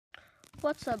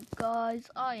What's up guys,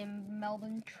 I am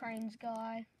Melbourne Trains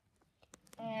Guy,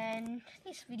 and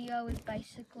this video is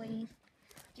basically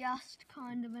just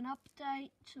kind of an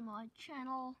update to my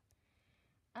channel.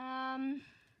 There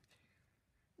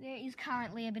is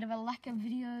currently a bit of a lack of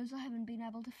videos. I haven't been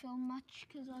able to film much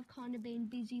because I've kind of been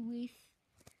busy with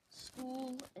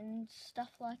school and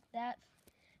stuff like that,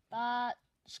 but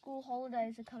school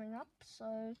holidays are coming up,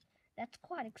 so that's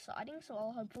quite exciting, so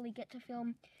I'll hopefully get to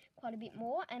film quite a bit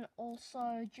more. And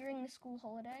also during the school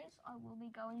holidays I will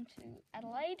be going to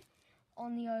Adelaide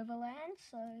on the overland,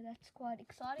 so that's quite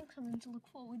exciting, something to look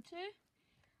forward to.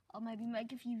 I'll maybe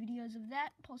make a few videos of that,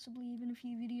 possibly even a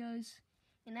few videos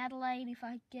in Adelaide if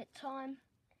I get time.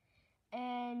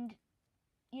 And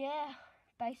yeah,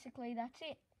 basically that's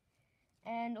it.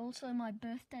 And also my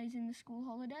birthday's in the school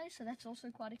holidays, so that's also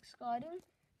quite exciting.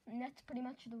 And that's pretty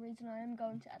much the reason I am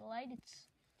going to Adelaide. It's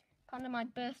kind of my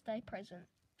birthday present.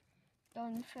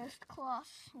 Going first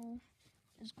class, or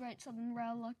as Great Southern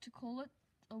Rail like to call it,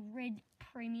 a red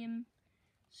premium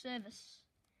service.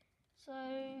 So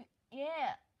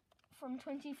yeah, from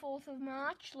 24th of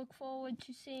March, look forward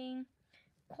to seeing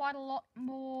quite a lot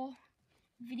more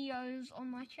videos on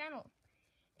my channel.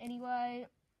 Anyway,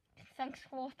 thanks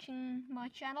for watching my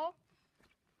channel.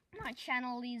 My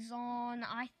channel is on,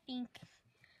 I think,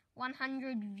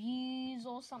 100 views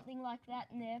or something like that,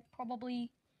 and they're probably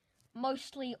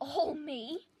mostly all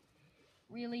me.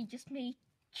 Really just me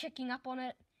checking up on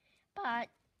it. But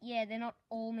yeah, they're not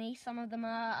all me. Some of them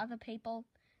are other people.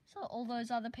 So all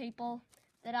those other people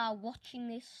that are watching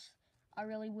this, I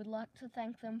really would like to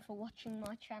thank them for watching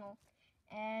my channel.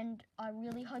 And I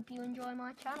really hope you enjoy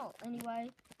my channel. Anyway,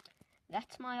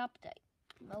 that's my update.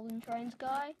 Melbourne Trains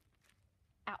Guy,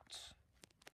 out.